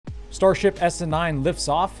Starship SN9 lifts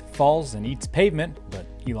off, falls, and eats pavement, but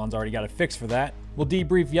Elon's already got a fix for that. We'll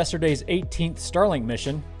debrief yesterday's 18th Starlink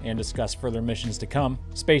mission and discuss further missions to come.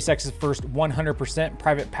 SpaceX's first 100%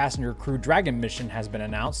 private passenger Crew Dragon mission has been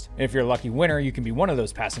announced. If you're a lucky winner, you can be one of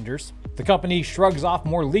those passengers. The company shrugs off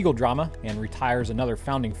more legal drama and retires another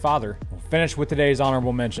founding father. We'll finish with today's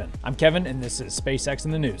honorable mention. I'm Kevin, and this is SpaceX in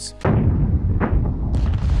the News.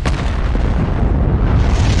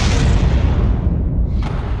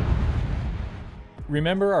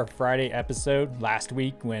 Remember our Friday episode last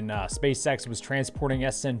week when SpaceX was transporting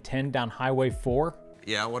SN10 down Highway 4?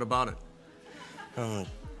 Yeah, what about it?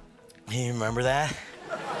 You remember that?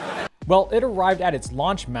 Well, it arrived at its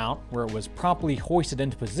launch mount where it was promptly hoisted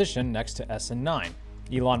into position next to SN9.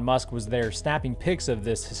 Elon Musk was there snapping pics of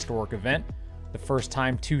this historic event, the first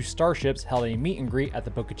time two Starships held a meet and greet at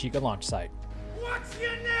the Boca Chica launch site. What's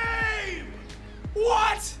your name?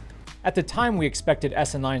 What? At the time, we expected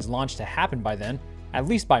SN9's launch to happen by then, at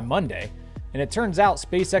least by Monday, and it turns out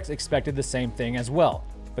SpaceX expected the same thing as well.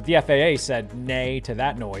 But the FAA said nay to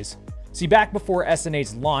that noise. See, back before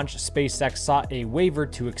SN8's launch, SpaceX sought a waiver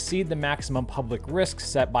to exceed the maximum public risk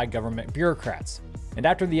set by government bureaucrats. And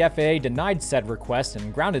after the FAA denied said request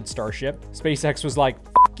and grounded Starship, SpaceX was like,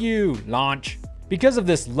 "F you, launch." Because of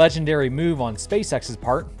this legendary move on SpaceX's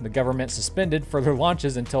part, the government suspended further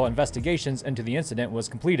launches until investigations into the incident was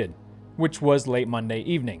completed, which was late Monday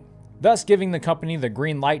evening, thus giving the company the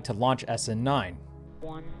green light to launch SN9.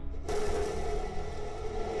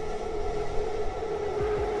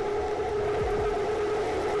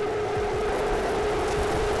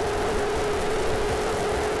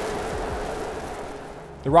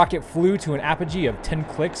 The rocket flew to an apogee of 10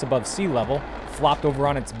 clicks above sea level, flopped over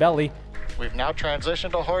on its belly. We've now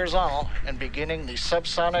transitioned to horizontal and beginning the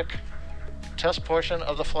subsonic test portion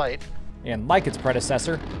of the flight. And like its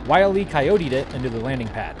predecessor, Wile E. Coyote'd it into the landing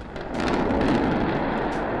pad.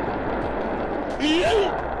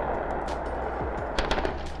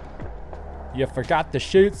 You forgot the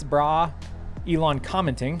chutes, brah. Elon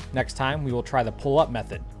commenting, next time we will try the pull-up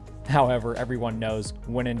method. However, everyone knows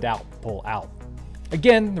when in doubt, pull out.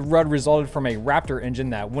 Again, the RUD resulted from a Raptor engine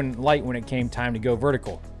that wouldn't light when it came time to go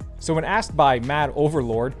vertical. So when asked by Mad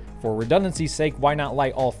Overlord, for redundancy's sake, why not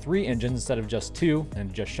light all three engines instead of just two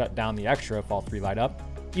and just shut down the extra if all three light up?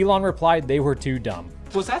 Elon replied they were too dumb.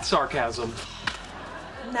 Was that sarcasm?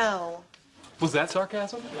 No. Was that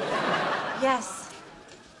sarcasm? Yes.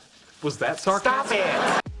 Was that sarcasm?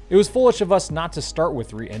 Stop it! It was foolish of us not to start with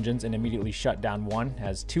three engines and immediately shut down one,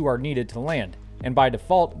 as two are needed to land. And by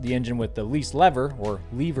default, the engine with the least lever, or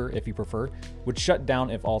lever if you prefer, would shut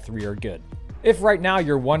down if all three are good. If right now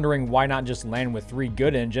you're wondering why not just land with three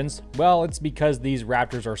good engines, well, it's because these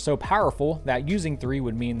Raptors are so powerful that using three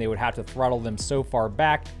would mean they would have to throttle them so far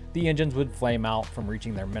back the engines would flame out from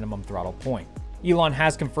reaching their minimum throttle point. Elon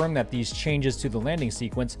has confirmed that these changes to the landing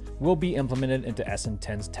sequence will be implemented into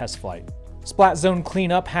SN10's test flight. Splat zone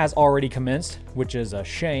cleanup has already commenced, which is a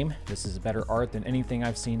shame. This is better art than anything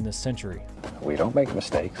I've seen this century. We don't make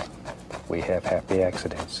mistakes. We have happy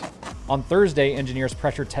accidents. On Thursday, engineers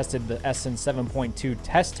pressure tested the SN 7.2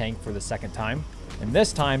 test tank for the second time, and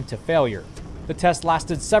this time to failure. The test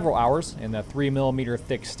lasted several hours, and the 3mm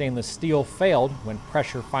thick stainless steel failed when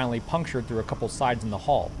pressure finally punctured through a couple sides in the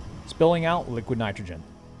hull, spilling out liquid nitrogen.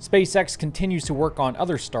 SpaceX continues to work on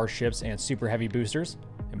other Starships and Super Heavy boosters,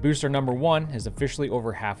 and booster number 1 is officially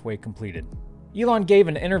over halfway completed. Elon gave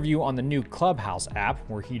an interview on the new Clubhouse app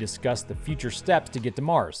where he discussed the future steps to get to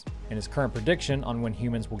Mars and his current prediction on when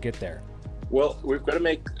humans will get there. Well, we've got to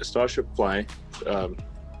make a Starship fly,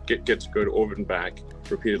 get to go to orbit and back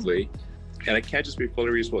repeatedly. And it can't just be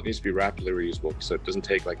fully reusable, it needs to be rapidly reusable so it doesn't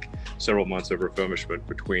take like several months of refurbishment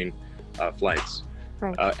between flights.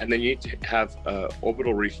 Right. And then you need to have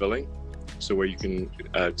orbital refilling, so where you can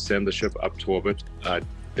send the ship up to orbit,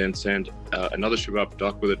 then send another ship up,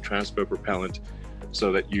 dock with it, transfer propellant,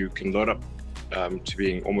 so that you can load up to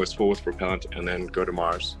being almost full with propellant and then go to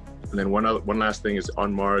Mars. And then one last thing is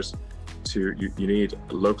on Mars, you need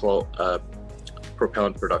local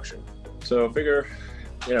propellant production. So figure,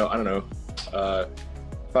 I don't know,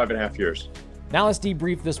 5.5 years. Now let's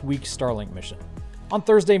debrief this week's Starlink mission. On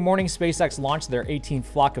Thursday morning, SpaceX launched their 18th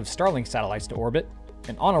flock of Starlink satellites to orbit,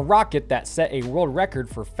 and on a rocket that set a world record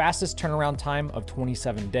for fastest turnaround time of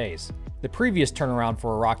 27 days. The previous turnaround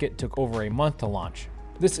for a rocket took over a month to launch.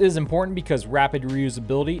 This is important because rapid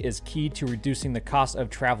reusability is key to reducing the cost of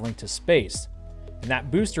traveling to space. And that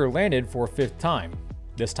booster landed for a 5th time,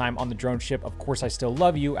 this time on the drone ship Of Course I Still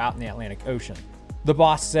Love You out in the Atlantic Ocean. The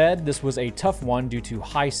boss said this was a tough one due to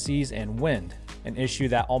high seas and wind, an issue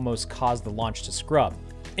that almost caused the launch to scrub.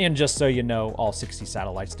 And just so you know, all 60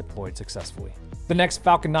 satellites deployed successfully. The next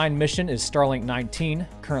Falcon 9 mission is Starlink 19,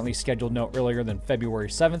 currently scheduled no earlier than February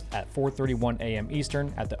 7th at 4:31 a.m.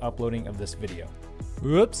 Eastern at the uploading of this video.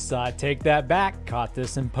 Whoops, I take that back, caught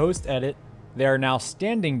this in post-edit. They are now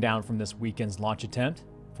standing down from this weekend's launch attempt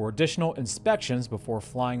for additional inspections before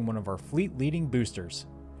flying one of our fleet-leading boosters,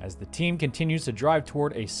 as the team continues to drive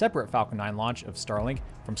toward a separate Falcon 9 launch of Starlink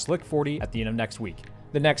from Slick 40 at the end of next week.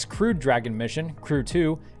 The next Crew Dragon mission, Crew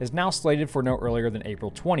 2, is now slated for no earlier than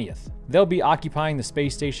April 20th. They'll be occupying the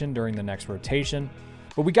space station during the next rotation.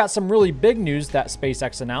 But we got some really big news that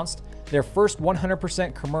SpaceX announced. Their first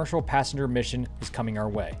 100% commercial passenger mission is coming our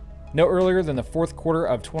way. No earlier than the fourth quarter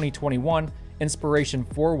of 2021, Inspiration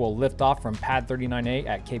 4 will lift off from Pad 39A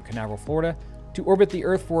at Cape Canaveral, Florida, to orbit the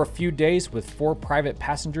Earth for a few days with 4 private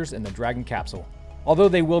passengers in the Dragon capsule. Although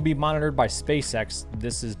they will be monitored by SpaceX,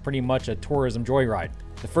 this is pretty much a tourism joyride,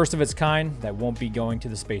 the first of its kind that won't be going to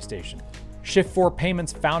the space station. Shift 4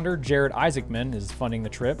 Payments founder Jared Isaacman is funding the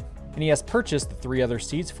trip, and he has purchased the 3 other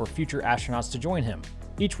seats for future astronauts to join him,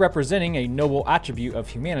 each representing a noble attribute of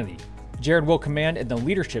humanity. Jared will command in the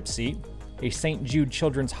leadership seat. A St. Jude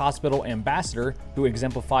Children's Hospital ambassador who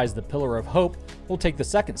exemplifies the pillar of hope will take the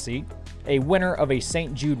second seat. A winner of a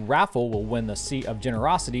St. Jude raffle will win the seat of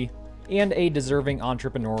generosity, and a deserving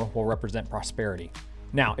entrepreneur will represent prosperity.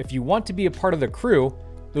 Now, if you want to be a part of the crew,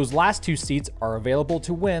 those last 2 seats are available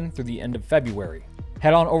to win through the end of February.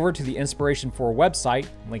 Head on over to the Inspiration 4 website,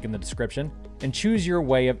 link in the description, and choose your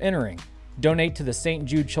way of entering. Donate to the St.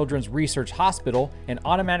 Jude Children's Research Hospital and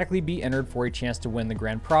automatically be entered for a chance to win the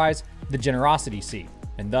grand prize, the generosity seat,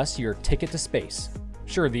 and thus your ticket to space.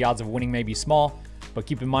 Sure, the odds of winning may be small, but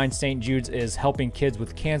keep in mind St. Jude's is helping kids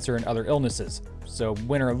with cancer and other illnesses, so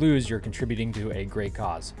win or lose, you're contributing to a great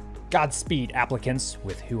cause. Godspeed, applicants,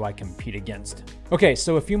 with who I compete against. Okay,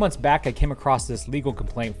 so a few months back, I came across this legal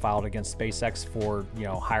complaint filed against SpaceX for,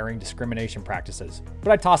 hiring discrimination practices.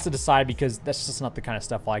 But I tossed it aside because that's just not the kind of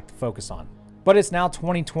stuff I like to focus on. But it's now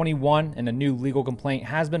 2021, and a new legal complaint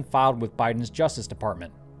has been filed with Biden's Justice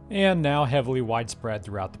Department, and now heavily widespread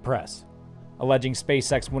throughout the press, alleging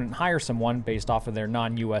SpaceX wouldn't hire someone based off of their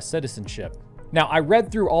non-US citizenship. Now, I read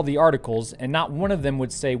through all the articles, and not one of them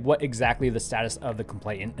would say what exactly the status of the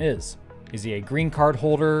complainant is. Is he a green card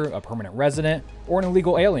holder, a permanent resident, or an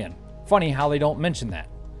illegal alien? Funny how they don't mention that.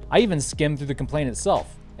 I even skimmed through the complaint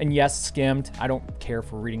itself. And yes, skimmed, I don't care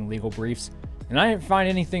for reading legal briefs, and I didn't find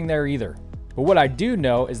anything there either. But what I do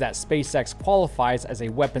know is that SpaceX qualifies as a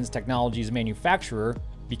weapons technologies manufacturer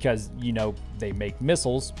because, they make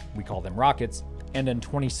missiles, we call them rockets, and in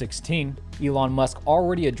 2016, Elon Musk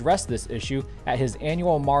already addressed this issue at his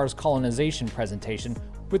annual Mars colonization presentation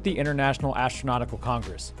with the International Astronautical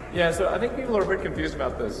Congress. Yeah, so I think people are a bit confused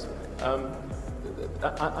about this.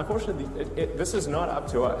 Unfortunately, this is not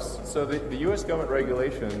up to us. So the US government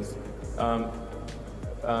regulations,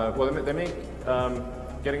 they make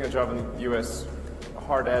getting a job in the US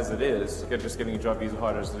hard as it is, just getting a job visa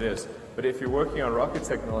hard as it is. But if you're working on rocket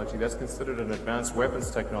technology, that's considered an advanced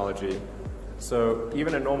weapons technology. So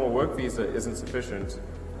even a normal work visa isn't sufficient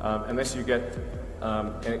unless you get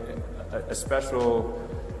a special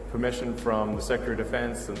permission from the Secretary of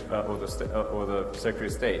Defense or the Secretary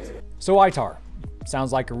of State. So ITAR,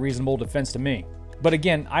 sounds like a reasonable defense to me. But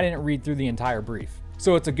again, I didn't read through the entire brief.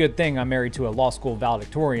 So it's a good thing I'm married to a law school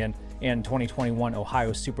valedictorian and 2021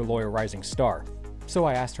 Ohio super lawyer rising star. So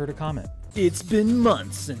I asked her to comment. It's been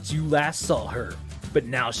months since you last saw her, but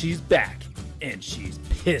now she's back and she's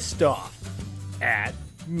pissed off at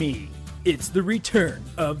me. It's the return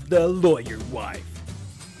of the lawyer wife.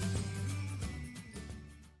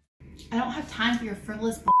 I don't have time for your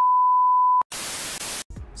frivolous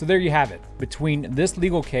So there you have it. Between this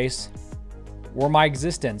legal case or my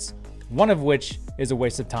existence, one of which is a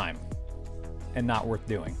waste of time and not worth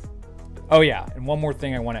doing. Oh yeah, and one more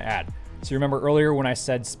thing I want to add. So you remember earlier when I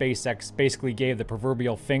said SpaceX basically gave the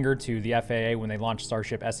proverbial finger to the FAA when they launched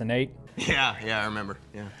Starship SN8? Yeah, I remember.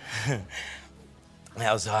 Yeah.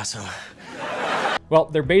 That was awesome. Well,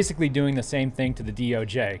 they're basically doing the same thing to the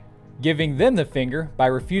DOJ, giving them the finger by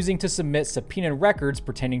refusing to submit subpoenaed records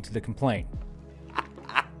pertaining to the complaint.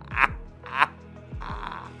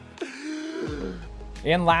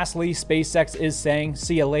 And lastly, SpaceX is saying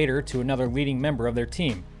see you later to another leading member of their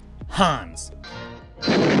team, Hans.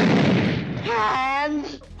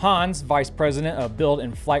 Hans, Vice President of Build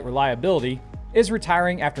and Flight Reliability, is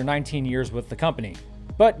retiring after 19 years with the company.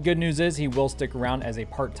 But good news is he will stick around as a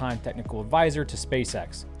part-time technical advisor to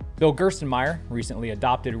SpaceX. Bill Gerstenmaier, recently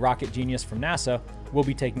adopted rocket genius from NASA, will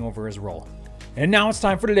be taking over his role. And now it's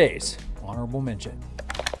time for today's honorable mention.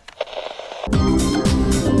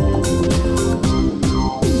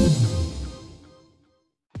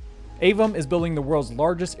 Avum is building the world's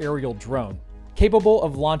largest aerial drone, capable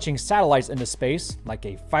of launching satellites into space like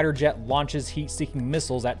a fighter jet launches heat-seeking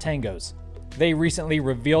missiles at tangos. They recently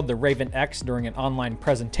revealed the Raven X during an online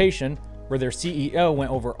presentation where their CEO went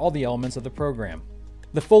over all the elements of the program.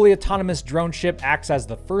 The fully autonomous drone ship acts as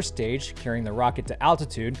the first stage, carrying the rocket to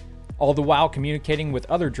altitude, all the while communicating with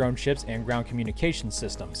other drone ships and ground communication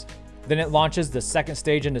systems. Then it launches the second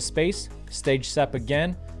stage into space, stage SEP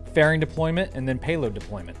again, fairing deployment, and then payload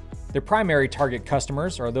deployment. Their primary target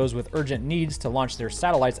customers are those with urgent needs to launch their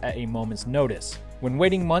satellites at a moment's notice, when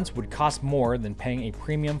waiting months would cost more than paying a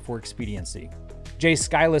premium for expediency. Jay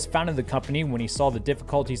Skyless founded the company when he saw the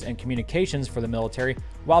difficulties in communications for the military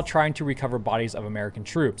while trying to recover bodies of American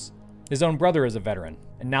troops. His own brother is a veteran,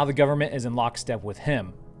 and now the government is in lockstep with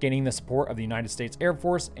him, gaining the support of the United States Air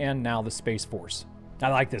Force and now the Space Force. I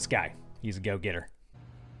like this guy. He's a go-getter.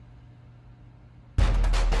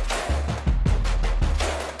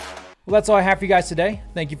 Well, that's all I have for you guys today.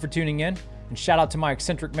 Thank you for tuning in, and shout out to my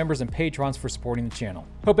eccentric members and patrons for supporting the channel.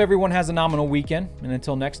 Hope everyone has a nominal weekend, and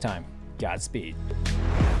until next time, Godspeed.